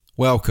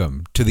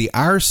Welcome to the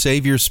Our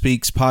Savior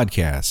Speaks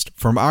podcast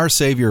from Our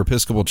Savior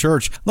Episcopal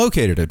Church,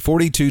 located at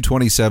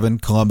 4227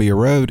 Columbia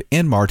Road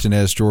in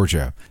Martinez,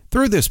 Georgia.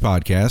 Through this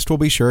podcast, we'll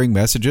be sharing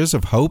messages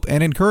of hope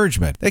and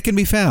encouragement that can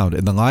be found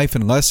in the life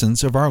and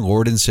lessons of our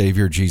Lord and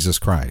Savior Jesus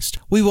Christ.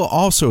 We will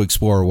also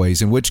explore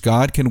ways in which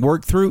God can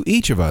work through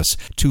each of us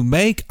to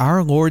make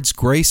our Lord's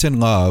grace and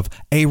love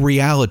a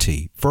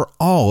reality for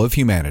all of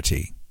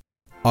humanity.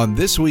 On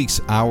this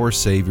week's Our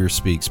Savior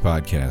Speaks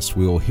podcast,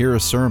 we will hear a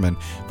sermon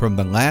from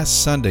the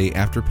last Sunday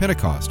after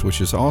Pentecost,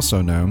 which is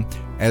also known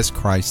as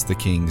Christ the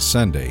King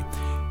Sunday.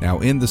 Now,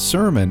 in the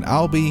sermon,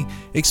 I'll be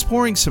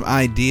exploring some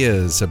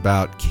ideas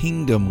about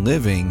kingdom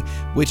living,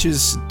 which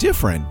is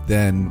different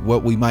than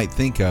what we might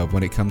think of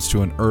when it comes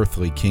to an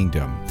earthly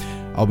kingdom.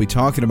 I'll be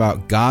talking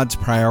about God's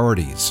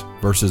priorities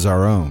versus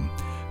our own,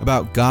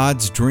 about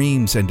God's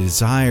dreams and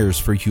desires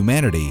for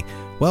humanity,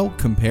 well,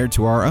 compared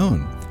to our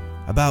own,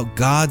 about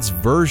God's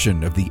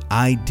version of the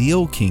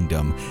ideal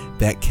kingdom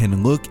that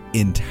can look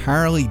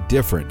entirely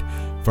different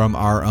from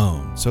our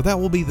own. So that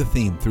will be the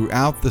theme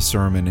throughout the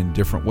sermon in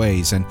different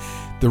ways. And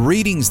the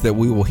readings that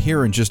we will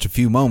hear in just a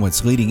few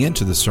moments leading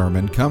into the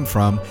sermon come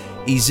from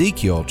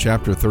Ezekiel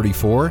chapter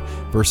 34,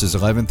 verses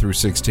 11 through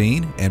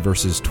 16 and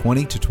verses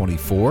 20 to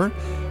 24,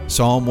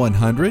 Psalm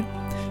 100,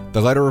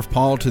 the letter of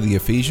Paul to the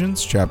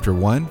Ephesians chapter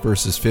 1,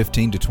 verses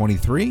 15 to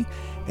 23,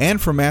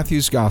 and from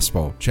Matthew's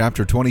Gospel,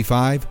 chapter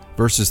 25,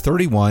 verses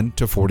 31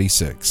 to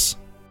 46.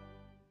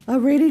 A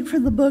reading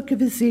from the book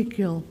of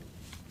Ezekiel.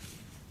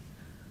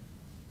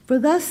 For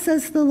thus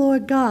says the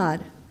Lord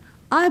God,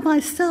 I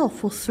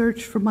myself will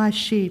search for my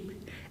sheep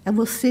and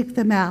will seek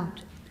them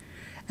out.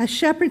 As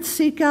shepherds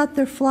seek out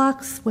their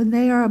flocks when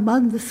they are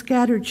among the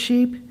scattered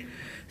sheep,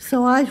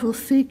 so I will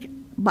seek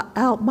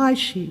out my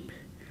sheep.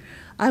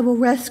 I will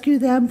rescue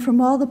them from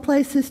all the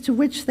places to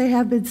which they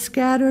have been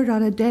scattered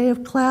on a day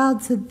of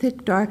clouds and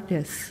thick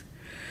darkness.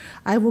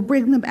 I will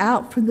bring them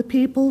out from the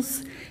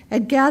peoples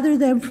and gather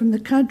them from the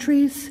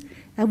countries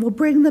and will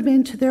bring them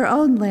into their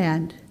own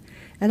land.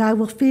 And I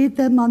will feed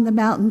them on the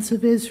mountains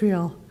of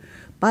Israel,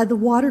 by the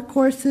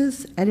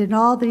watercourses and in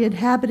all the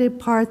inhabited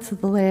parts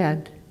of the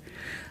land.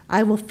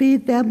 I will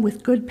feed them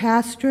with good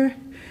pasture,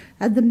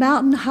 and the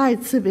mountain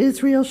heights of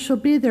Israel shall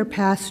be their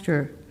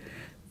pasture.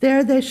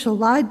 There they shall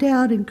lie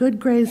down in good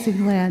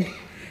grazing land,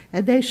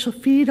 and they shall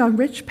feed on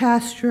rich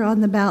pasture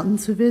on the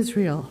mountains of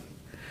Israel.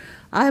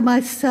 I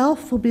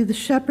myself will be the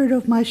shepherd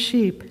of my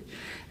sheep,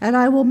 and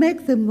I will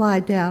make them lie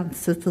down,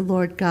 says the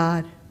Lord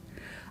God.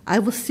 I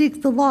will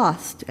seek the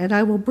lost, and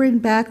I will bring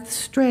back the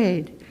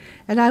strayed,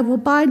 and I will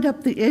bind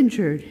up the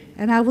injured,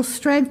 and I will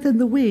strengthen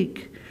the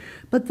weak,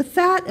 but the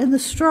fat and the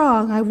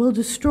strong I will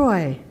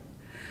destroy.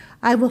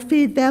 I will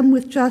feed them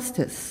with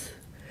justice.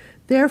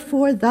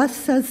 Therefore, thus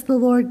says the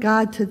Lord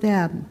God to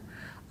them,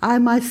 I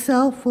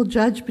myself will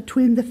judge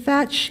between the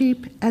fat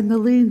sheep and the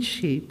lean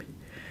sheep.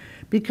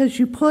 Because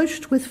you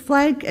pushed with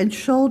flank and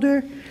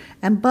shoulder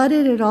and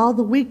butted at all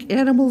the weak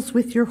animals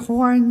with your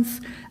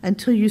horns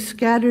until you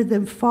scattered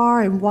them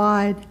far and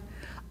wide,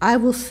 I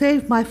will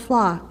save my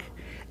flock,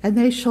 and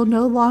they shall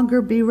no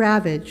longer be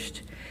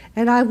ravaged.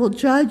 And I will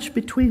judge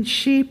between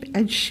sheep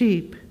and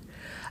sheep.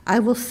 I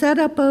will set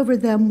up over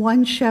them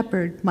one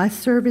shepherd, my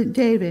servant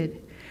David,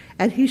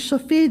 and he shall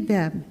feed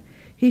them.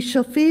 He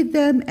shall feed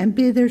them and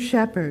be their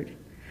shepherd.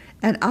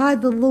 And I,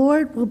 the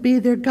Lord, will be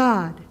their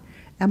God,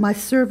 and my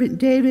servant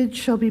David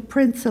shall be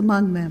prince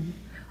among them.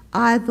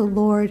 I, the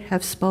Lord,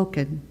 have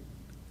spoken.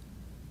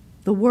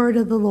 The word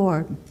of the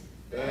Lord.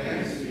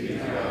 Thanks be to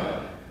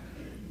God.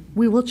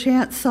 We will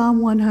chant Psalm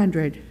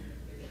 100.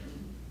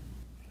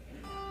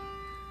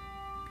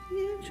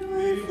 Be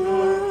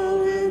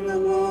joyful in the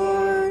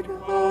Lord,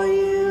 all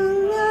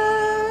you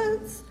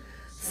lands.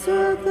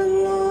 Serve the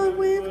Lord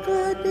with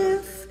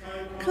gladness.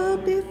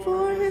 Come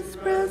before his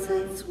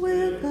presence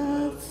with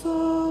a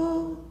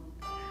song.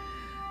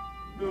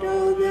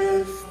 Know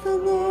this, the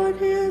Lord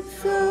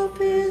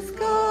himself is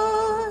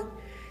God.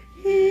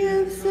 He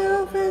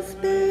himself has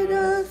made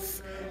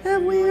us,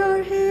 and we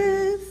are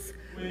his.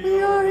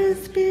 We are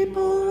his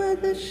people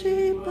and the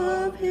sheep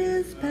of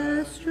his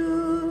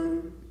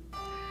pasture.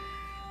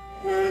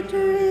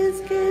 Enter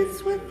his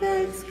gates with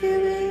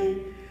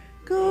thanksgiving.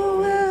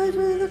 Go out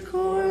of the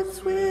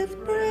courts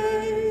with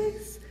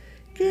praise.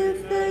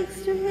 Give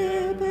thanks to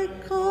him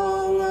and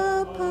call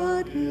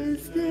upon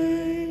his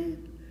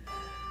name.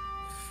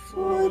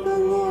 For the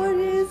Lord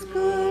is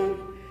good,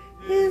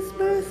 his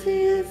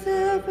mercy is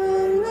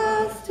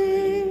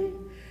everlasting,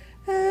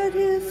 and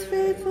his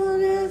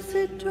faithfulness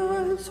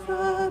endures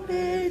from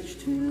age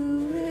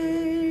to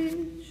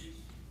age.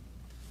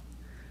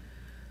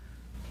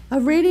 A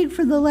reading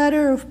from the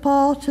letter of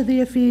Paul to the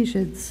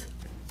Ephesians.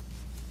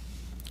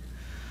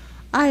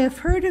 I have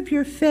heard of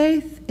your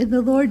faith in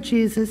the Lord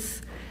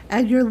Jesus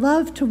and your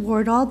love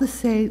toward all the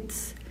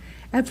saints,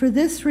 and for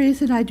this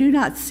reason I do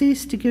not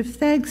cease to give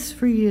thanks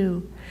for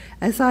you,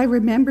 as I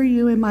remember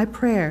you in my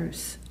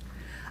prayers.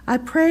 I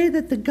pray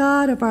that the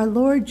God of our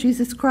Lord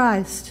Jesus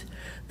Christ,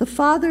 the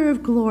Father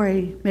of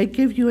glory, may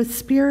give you a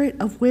spirit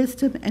of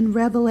wisdom and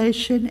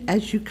revelation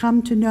as you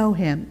come to know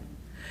him.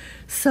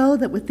 so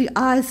that with the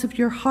eyes of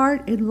your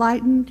heart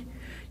enlightened,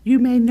 you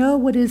may know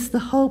what is the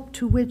hope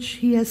to which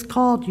he has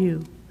called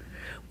you,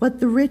 what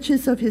the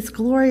riches of his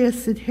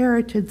glorious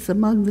inheritance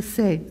among the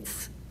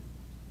saints,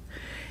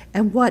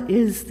 and what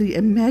is the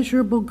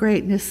immeasurable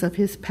greatness of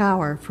his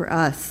power for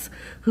us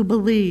who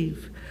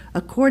believe,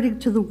 according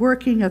to the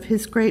working of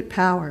his great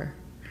power.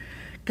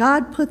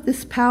 God put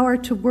this power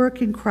to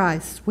work in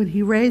Christ when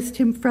he raised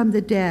him from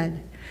the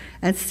dead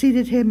and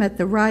seated him at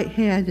the right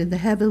hand in the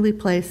heavenly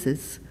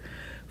places,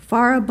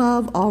 far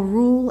above all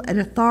rule and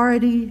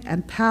authority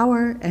and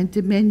power and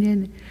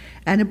dominion,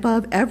 and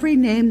above every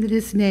name that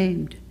is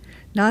named,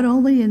 not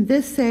only in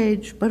this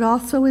age, but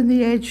also in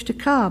the age to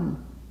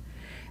come.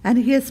 And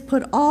he has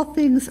put all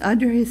things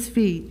under his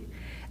feet,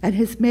 and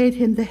has made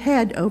him the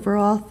head over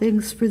all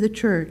things for the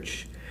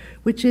church,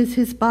 which is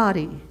his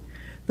body,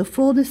 the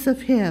fullness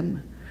of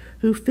him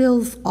who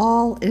fills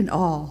all in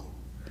all.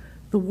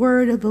 The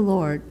word of the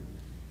Lord.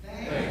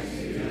 Thanks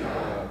be to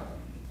God.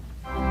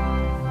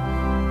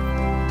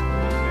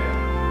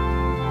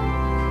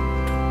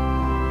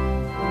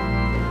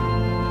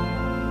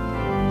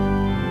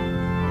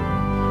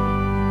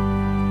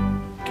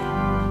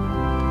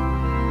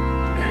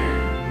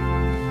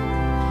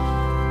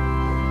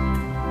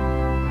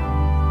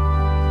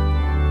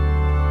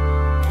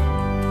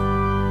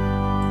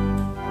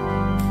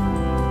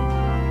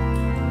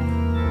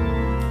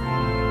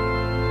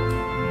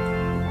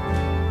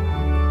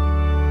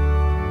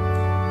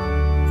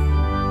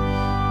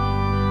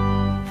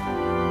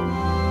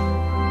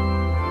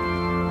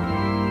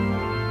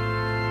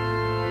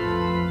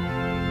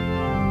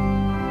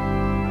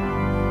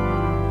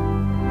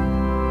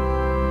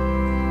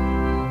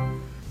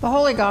 The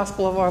Holy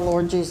Gospel of our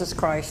Lord Jesus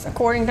Christ,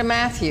 according to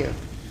Matthew.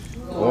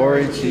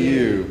 Glory to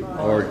you,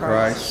 Lord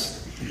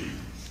Christ.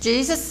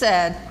 Jesus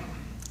said,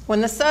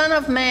 "When the Son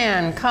of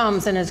Man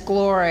comes in his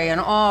glory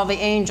and all the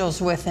angels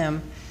with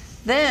him,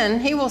 then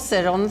he will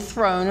sit on the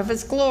throne of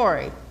his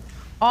glory.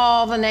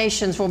 All the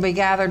nations will be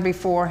gathered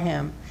before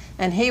him,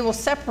 and he will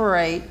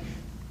separate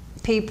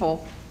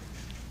people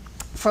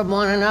from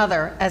one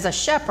another as a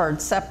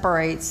shepherd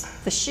separates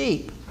the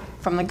sheep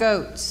from the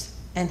goats.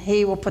 And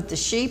he will put the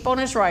sheep on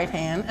his right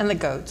hand and the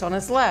goats on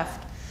his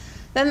left.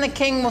 Then the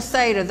king will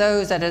say to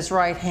those at his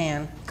right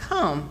hand,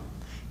 'Come,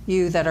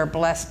 you that are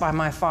blessed by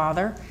my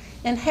Father,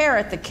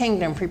 inherit the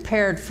kingdom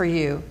prepared for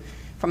you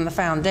from the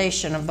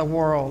foundation of the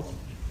world.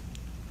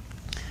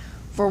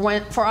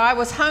 For I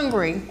was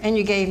hungry, and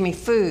you gave me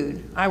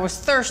food. I was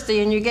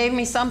thirsty, and you gave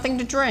me something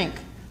to drink.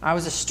 I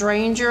was a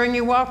stranger, and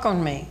you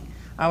welcomed me.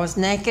 I was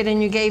naked,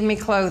 and you gave me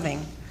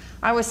clothing.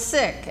 I was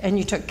sick, and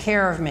you took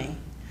care of me.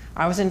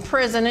 I was in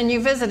prison, and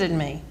you visited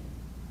me.'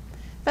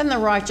 Then the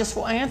righteous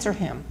will answer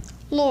him,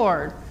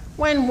 'Lord,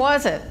 when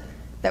was it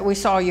that we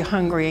saw you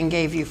hungry and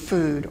gave you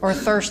food, or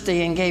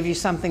thirsty and gave you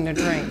something to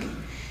drink?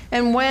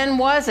 And when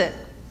was it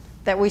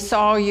that we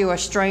saw you a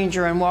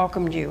stranger and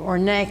welcomed you, or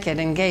naked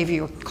and gave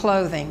you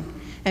clothing?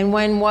 And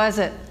when was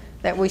it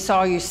that we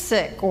saw you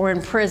sick or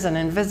in prison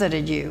and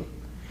visited you?'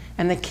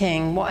 And the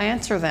king will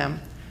answer them,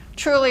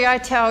 'Truly I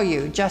tell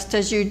you, just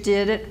as you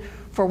did it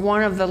for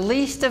one of the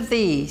least of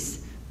these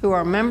who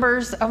are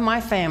members of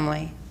my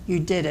family, you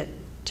did it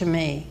to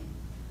me.'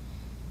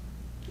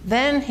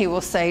 Then he will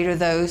say to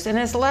those in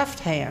his left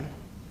hand,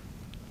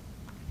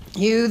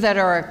 'You that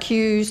are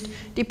accused,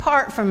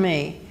 depart from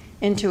me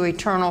into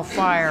eternal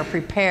fire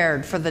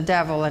prepared for the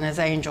devil and his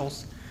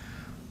angels.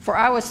 For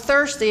I was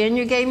thirsty, and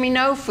you gave me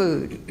no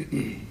food.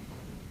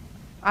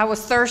 I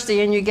was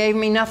thirsty, and you gave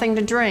me nothing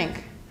to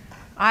drink.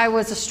 I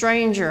was a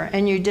stranger,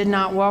 and you did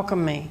not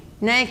welcome me.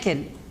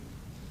 Naked,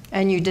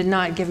 and you did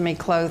not give me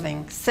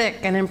clothing. Sick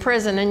and in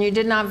prison, and you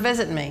did not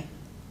visit me.'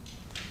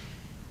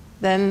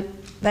 Then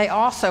they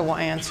also will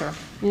answer,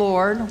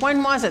 'Lord,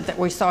 when was it that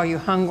we saw you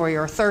hungry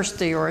or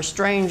thirsty or a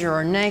stranger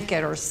or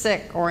naked or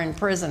sick or in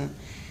prison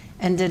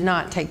and did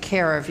not take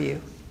care of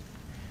you?'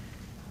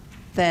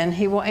 Then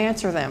he will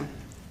answer them,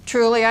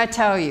 'Truly I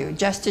tell you,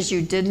 just as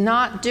you did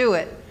not do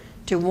it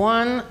to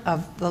one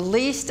of the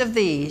least of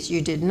these,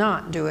 you did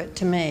not do it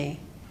to me.'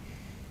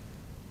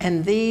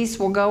 And these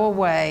will go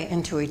away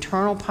into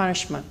eternal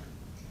punishment,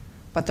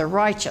 but the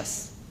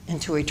righteous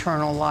into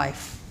eternal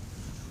life."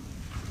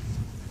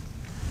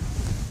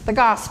 The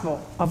Gospel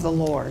of the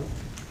Lord.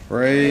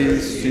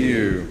 Praise to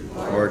you,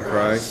 Lord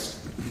Christ.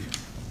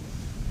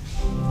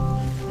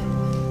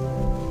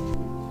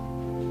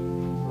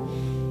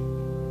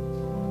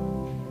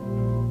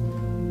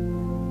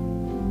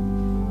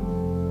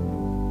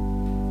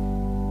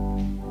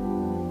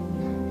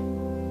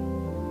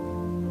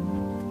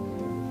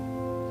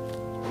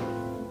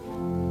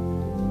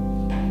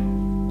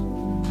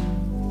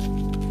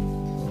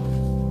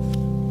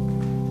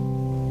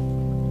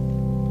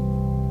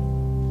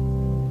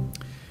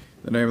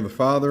 In the name of the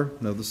Father,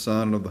 and of the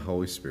Son, and of the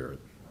Holy Spirit.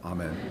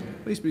 Amen.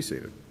 Please be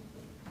seated.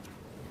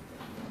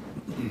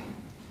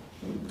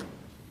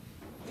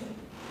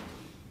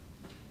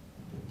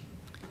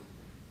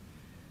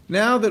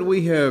 Now that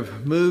we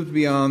have moved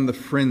beyond the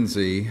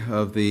frenzy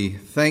of the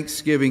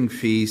Thanksgiving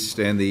feast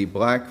and the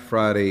Black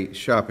Friday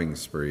shopping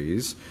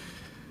sprees,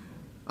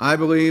 I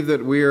believe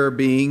that we are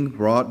being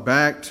brought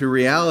back to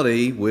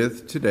reality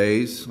with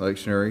today's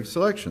lectionary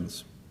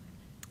selections.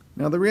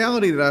 Now, the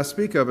reality that I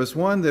speak of is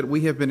one that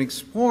we have been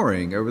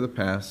exploring over the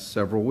past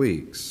several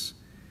weeks.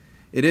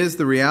 It is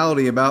the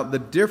reality about the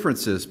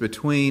differences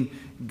between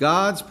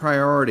God's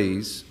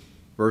priorities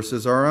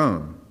versus our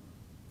own,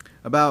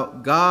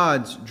 about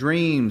God's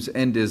dreams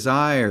and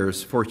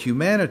desires for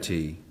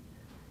humanity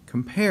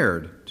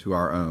compared to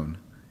our own,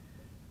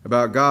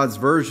 about God's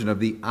version of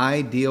the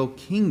ideal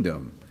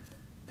kingdom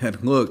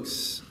that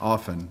looks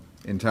often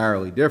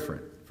entirely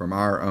different from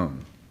our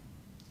own.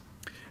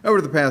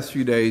 Over the past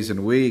few days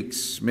and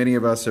weeks, many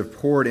of us have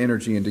poured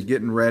energy into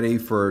getting ready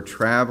for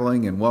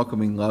traveling and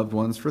welcoming loved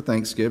ones for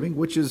Thanksgiving,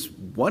 which is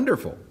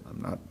wonderful.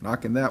 I'm not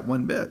knocking that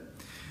one bit.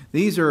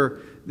 These are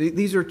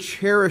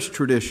cherished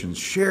traditions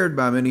shared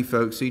by many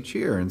folks each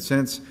year, and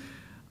since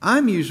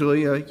I'm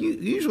usually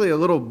a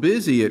little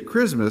busy at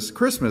Christmas,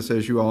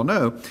 as you all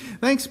know,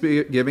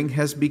 Thanksgiving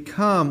has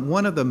become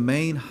one of the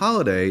main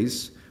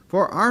holidays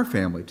for our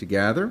family to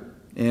gather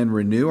and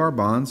renew our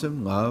bonds of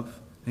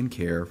love and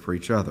care for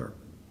each other.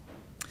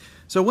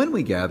 So when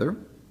we gather,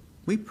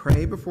 we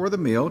pray before the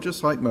meal,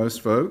 just like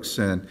most folks,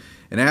 and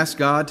ask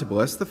God to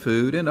bless the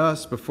food and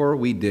us before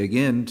we dig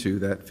into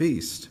that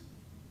feast.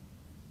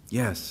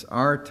 Yes,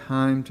 our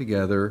time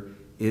together,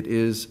 it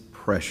is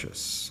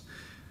precious.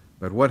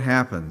 But what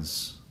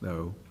happens,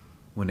 though,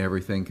 when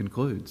everything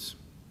concludes?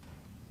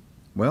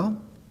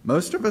 Well,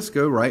 most of us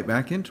go right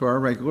back into our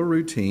regular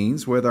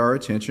routines with our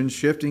attention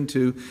shifting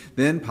to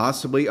then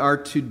possibly our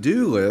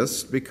to-do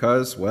list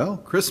because, well,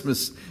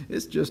 Christmas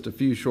is just a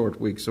few short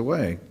weeks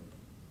away.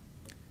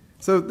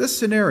 So this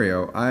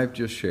scenario I've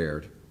just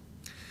shared,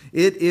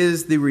 it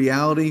is the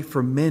reality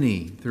for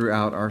many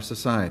throughout our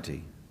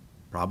society.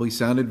 Probably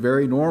sounded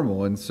very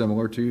normal and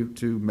similar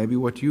to maybe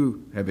what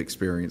you have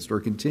experienced or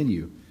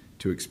continue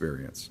to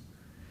experience.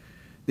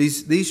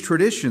 These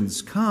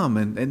traditions come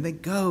and they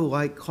go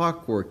like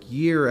clockwork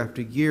year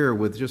after year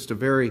with just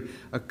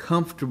a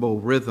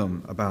comfortable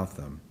rhythm about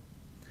them.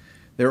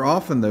 They're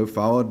often, though,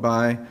 followed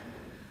by,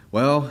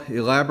 well,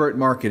 elaborate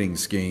marketing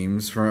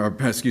schemes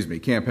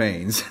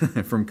campaigns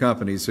from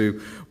companies who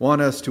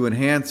want us to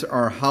enhance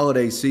our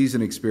holiday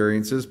season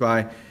experiences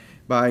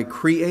by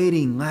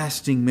creating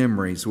lasting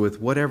memories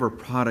with whatever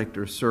product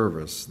or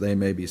service they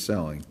may be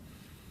selling.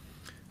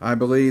 I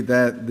believe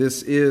that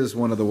this is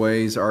one of the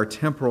ways our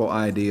temporal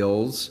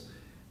ideals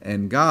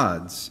and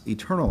God's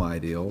eternal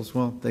ideals,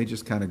 well, they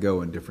just kind of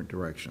go in different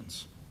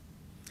directions.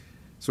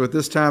 So at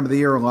this time of the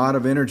year, a lot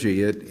of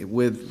energy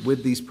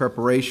with these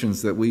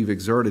preparations that we've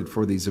exerted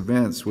for these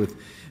events, with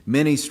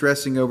many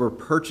stressing over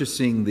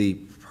purchasing the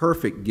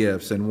perfect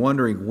gifts and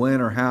wondering when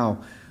or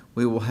how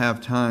we will have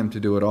time to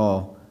do it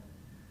all.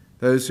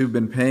 Those who've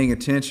been paying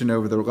attention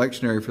over the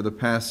lectionary for the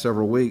past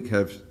several weeks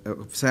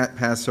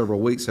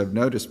have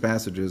noticed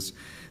passages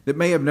that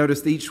may have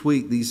noticed each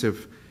week. These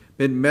have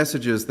been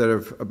messages that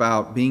are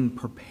about being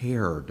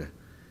prepared,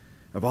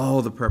 of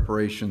all the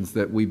preparations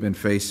that we've been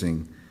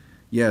facing.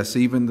 Yes,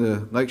 even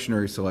the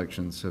lectionary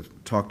selections have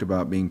talked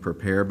about being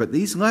prepared, but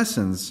these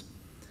lessons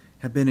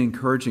have been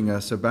encouraging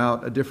us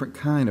about a different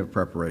kind of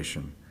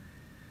preparation.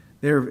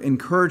 They're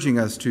encouraging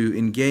us to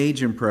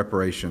engage in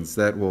preparations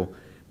that will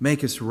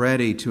make us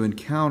ready to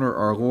encounter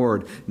our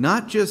Lord,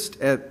 not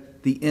just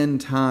at the end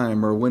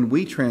time or when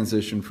we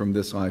transition from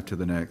this life to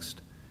the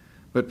next,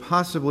 but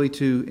possibly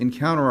to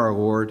encounter our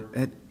Lord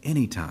at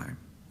any time.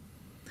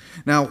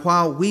 Now,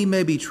 while we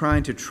may be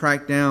trying to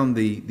track down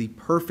the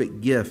perfect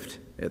gift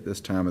at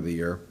this time of the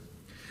year,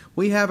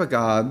 we have a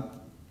God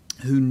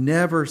who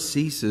never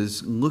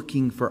ceases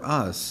looking for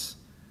us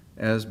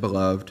as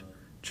beloved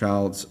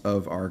childs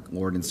of our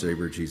Lord and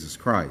Savior Jesus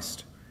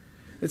Christ.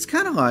 It's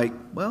kind of like,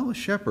 well, a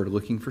shepherd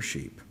looking for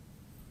sheep.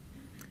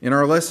 In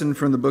our lesson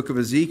from the book of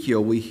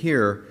Ezekiel, we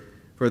hear,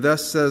 "For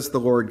thus says the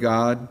Lord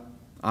God,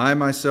 I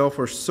myself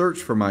will search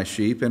for my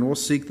sheep and will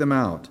seek them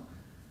out.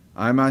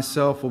 I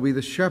myself will be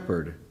the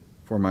shepherd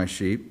for my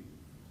sheep.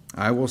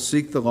 I will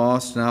seek the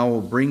lost, and I will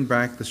bring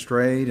back the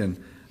strayed, and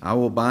I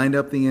will bind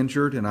up the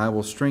injured, and I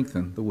will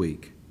strengthen the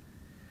weak."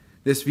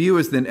 This view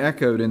is then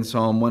echoed in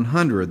Psalm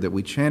 100 that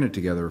we chanted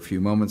together a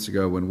few moments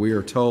ago when we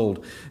are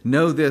told,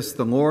 "Know this,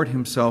 the Lord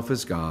himself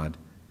is God.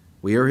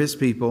 We are his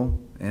people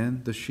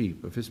and the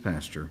sheep of his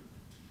pasture."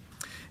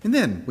 And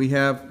then we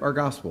have our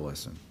gospel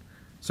lesson.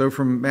 So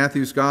from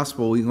Matthew's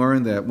gospel, we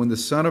learn that when the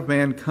Son of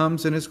Man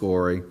comes in his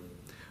glory,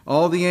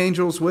 all the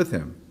angels with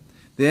him,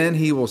 then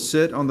he will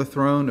sit on the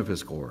throne of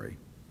his glory.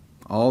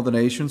 All the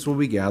nations will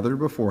be gathered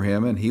before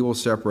him, and he will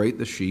separate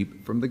the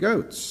sheep from the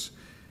goats.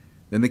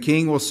 Then the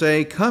king will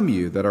say, "Come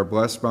you that are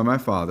blessed by my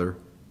Father,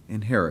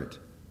 inherit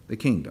the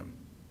kingdom."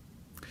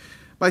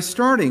 By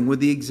starting with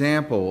the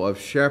example of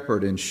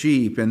shepherd and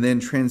sheep and then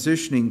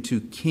transitioning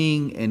to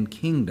king and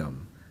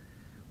kingdom,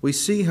 we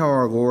see how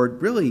our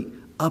Lord really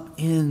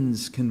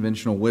upends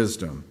conventional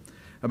wisdom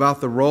about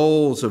the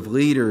roles of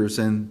leaders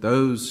and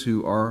those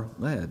who are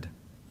led.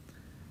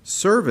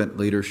 Servant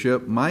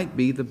leadership might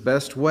be the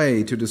best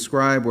way to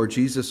describe where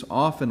Jesus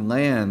often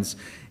lands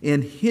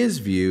in his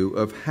view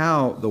of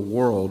how the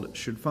world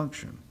should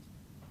function.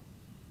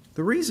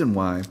 The reason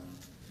why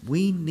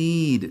we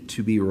need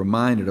to be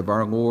reminded of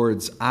our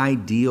Lord's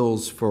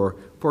ideals for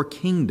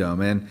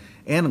kingdom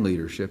and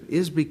leadership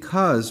is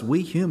because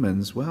we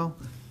humans, well,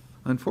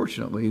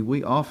 unfortunately,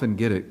 we often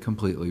get it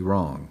completely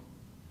wrong.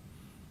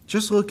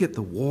 Just look at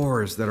the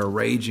wars that are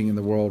raging in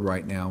the world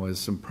right now as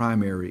some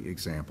primary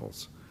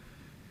examples.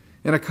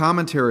 In a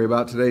commentary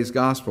about today's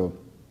gospel,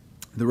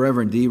 the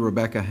Reverend D.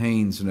 Rebecca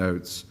Haynes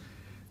notes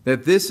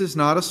that this is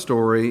not a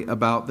story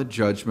about the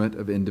judgment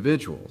of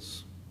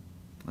individuals.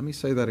 Let me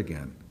say that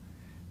again.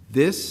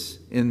 This,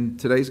 in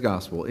today's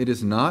gospel, it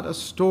is not a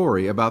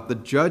story about the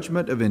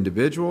judgment of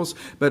individuals,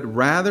 but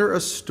rather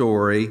a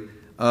story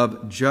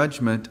of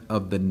judgment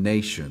of the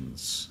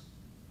nations.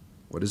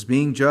 What is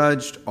being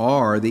judged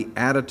are the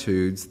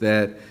attitudes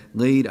that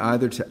lead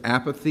either to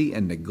apathy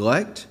and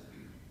neglect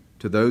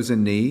to those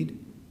in need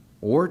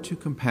or to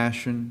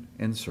compassion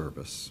and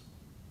service.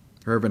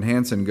 Herman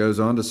Hansen goes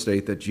on to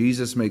state that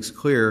Jesus makes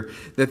clear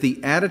that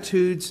the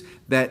attitudes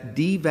that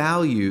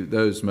devalue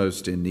those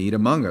most in need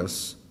among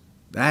us,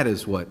 that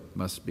is what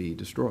must be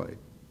destroyed.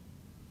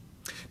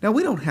 Now,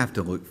 we don't have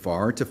to look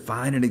far to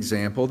find an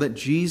example that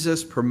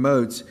Jesus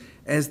promotes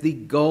as the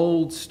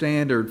gold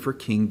standard for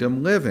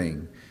kingdom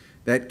living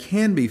that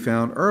can be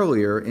found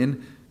earlier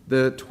in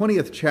the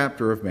 20th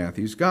chapter of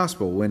Matthew's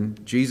Gospel when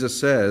Jesus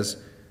says,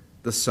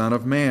 "The Son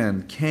of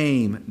Man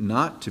came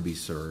not to be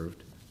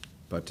served,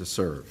 but to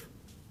serve."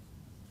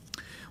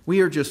 We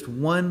are just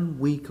 1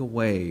 week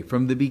away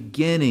from the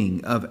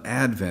beginning of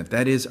Advent.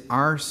 That is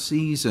our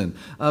season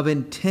of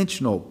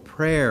intentional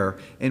prayer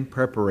and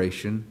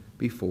preparation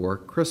before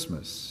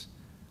Christmas.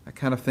 I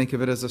kind of think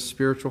of it as a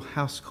spiritual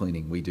house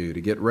cleaning we do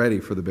to get ready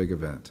for the big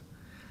event.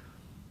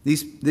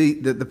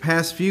 The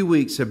past few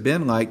weeks have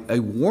been like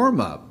a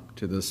warm-up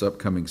to this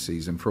upcoming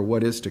season for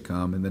what is to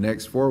come in the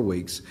next 4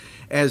 weeks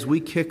as we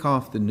kick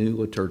off the new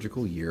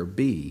liturgical year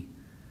B.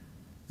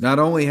 Not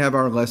only have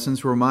our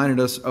lessons reminded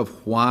us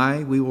of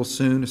why we will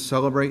soon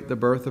celebrate the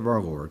birth of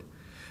our Lord,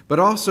 but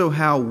also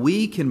how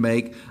we can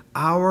make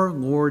our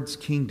Lord's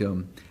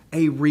kingdom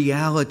a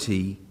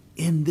reality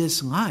in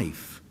this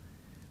life,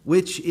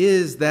 which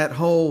is that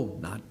whole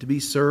not to be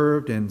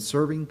served and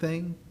serving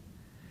thing,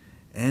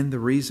 and the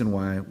reason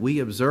why we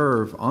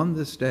observe on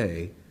this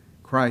day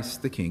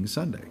Christ the King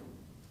Sunday.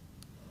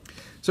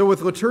 So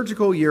with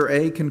liturgical year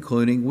A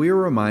concluding, we are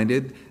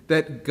reminded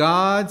that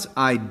God's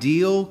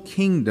ideal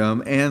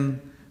kingdom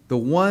and the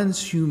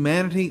ones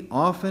humanity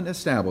often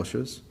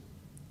establishes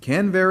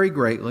can vary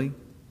greatly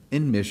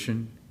in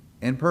mission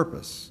and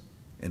purpose,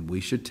 and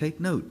we should take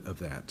note of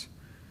that.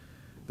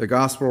 The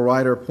gospel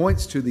writer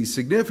points to the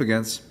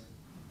significance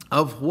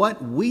of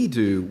what we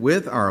do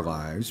with our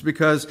lives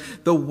because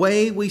the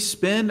way we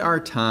spend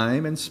our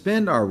time and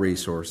spend our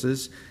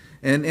resources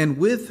and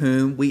with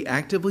whom we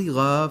actively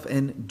love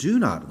and do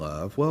not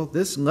love, well,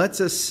 this lets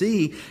us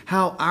see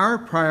how our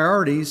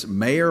priorities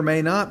may or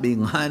may not be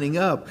lining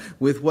up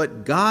with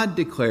what God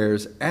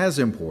declares as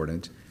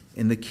important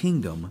in the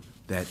kingdom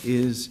that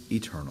is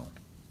eternal.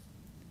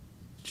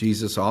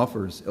 Jesus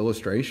offers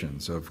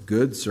illustrations of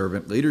good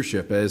servant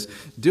leadership as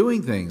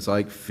doing things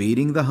like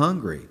feeding the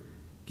hungry,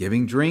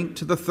 giving drink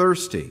to the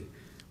thirsty,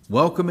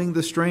 welcoming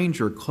the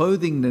stranger,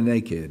 clothing the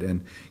naked,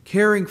 and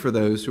caring for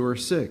those who are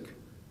sick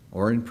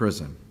or in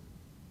prison.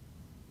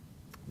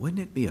 Wouldn't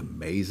it be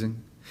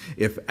amazing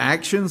if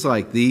actions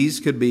like these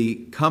could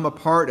become a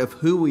part of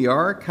who we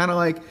are, kind of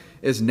like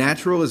as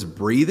natural as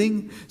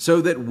breathing, so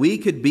that we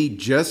could be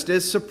just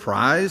as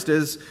surprised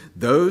as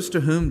those to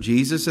whom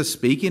Jesus is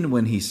speaking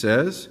when he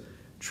says,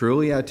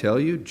 "Truly I tell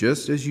you,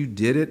 just as you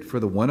did it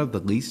for the one of the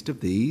least of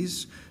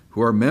these,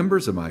 who are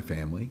members of my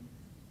family,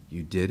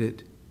 you did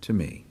it to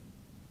me."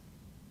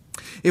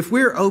 If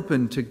we're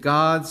open to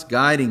God's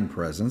guiding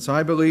presence,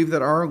 I believe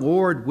that our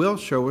Lord will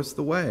show us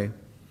the way.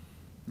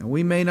 Now,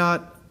 we may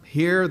not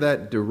hear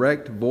that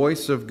direct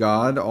voice of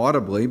God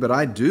audibly, but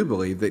I do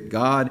believe that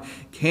God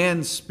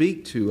can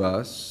speak to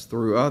us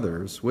through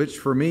others, which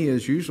for me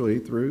is usually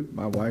through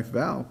my wife,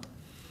 Val.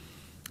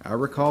 I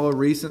recall a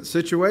recent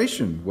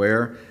situation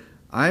where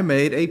I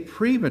made a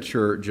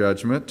premature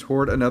judgment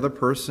toward another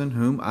person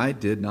whom I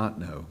did not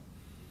know.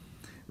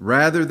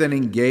 Rather than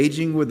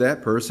engaging with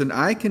that person,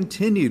 I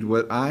continued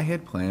what I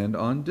had planned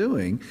on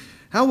doing.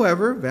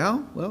 However,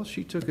 Val, well,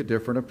 she took a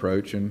different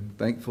approach and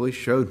thankfully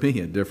showed me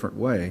a different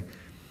way.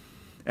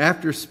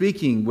 After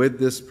speaking with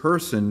this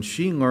person,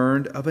 she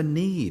learned of a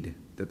need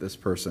that this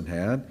person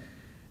had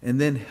and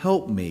then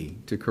helped me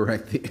to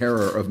correct the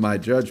error of my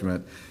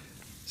judgment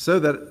so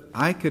that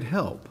I could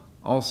help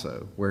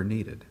also where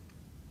needed.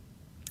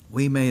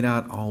 We may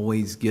not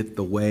always get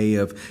the way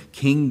of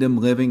kingdom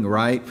living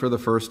right for the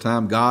first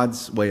time,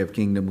 God's way of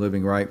kingdom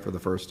living right for the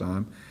first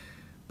time,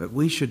 but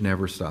we should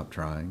never stop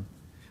trying.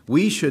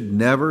 We should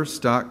never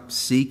stop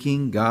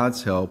seeking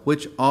God's help,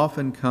 which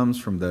often comes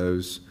from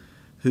those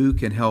who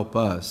can help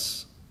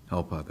us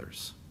help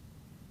others.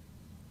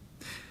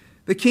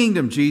 The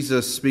kingdom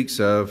Jesus speaks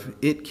of,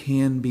 it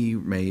can be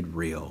made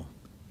real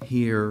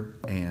here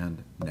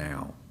and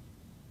now.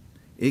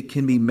 It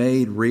can be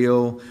made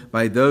real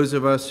by those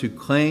of us who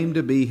claim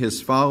to be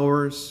his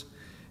followers.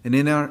 And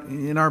in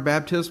our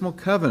baptismal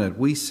covenant,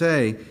 we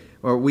say,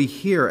 or we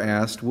hear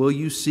asked, will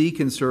you seek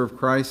and serve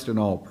Christ in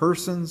all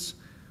persons,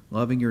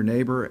 loving your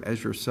neighbor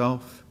as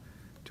yourself?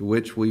 To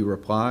which we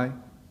reply,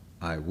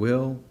 I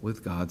will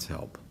with God's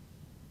help.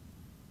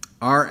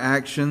 Our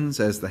actions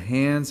as the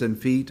hands and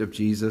feet of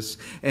Jesus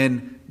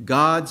and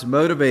God's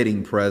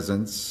motivating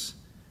presence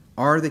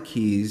are the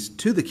keys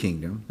to the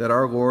kingdom that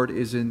our Lord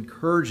is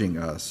encouraging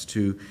us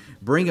to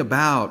bring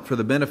about for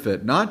the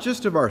benefit not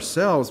just of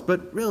ourselves,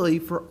 but really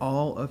for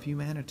all of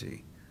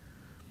humanity.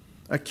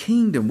 A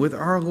kingdom with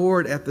our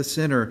Lord at the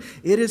center,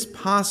 it is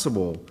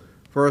possible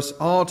for us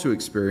all to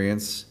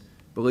experience,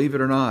 believe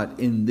it or not,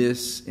 in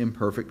this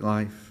imperfect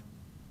life.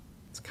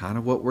 It's kind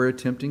of what we're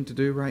attempting to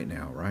do right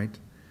now, right?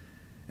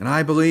 And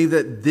I believe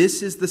that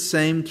this is the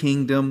same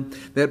kingdom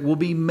that will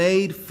be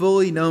made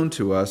fully known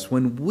to us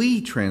when we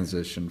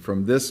transition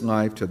from this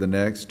life to the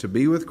next to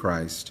be with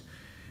Christ,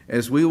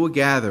 as we will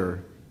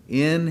gather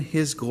in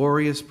his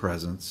glorious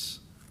presence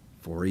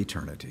for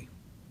eternity.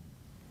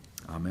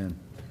 Amen.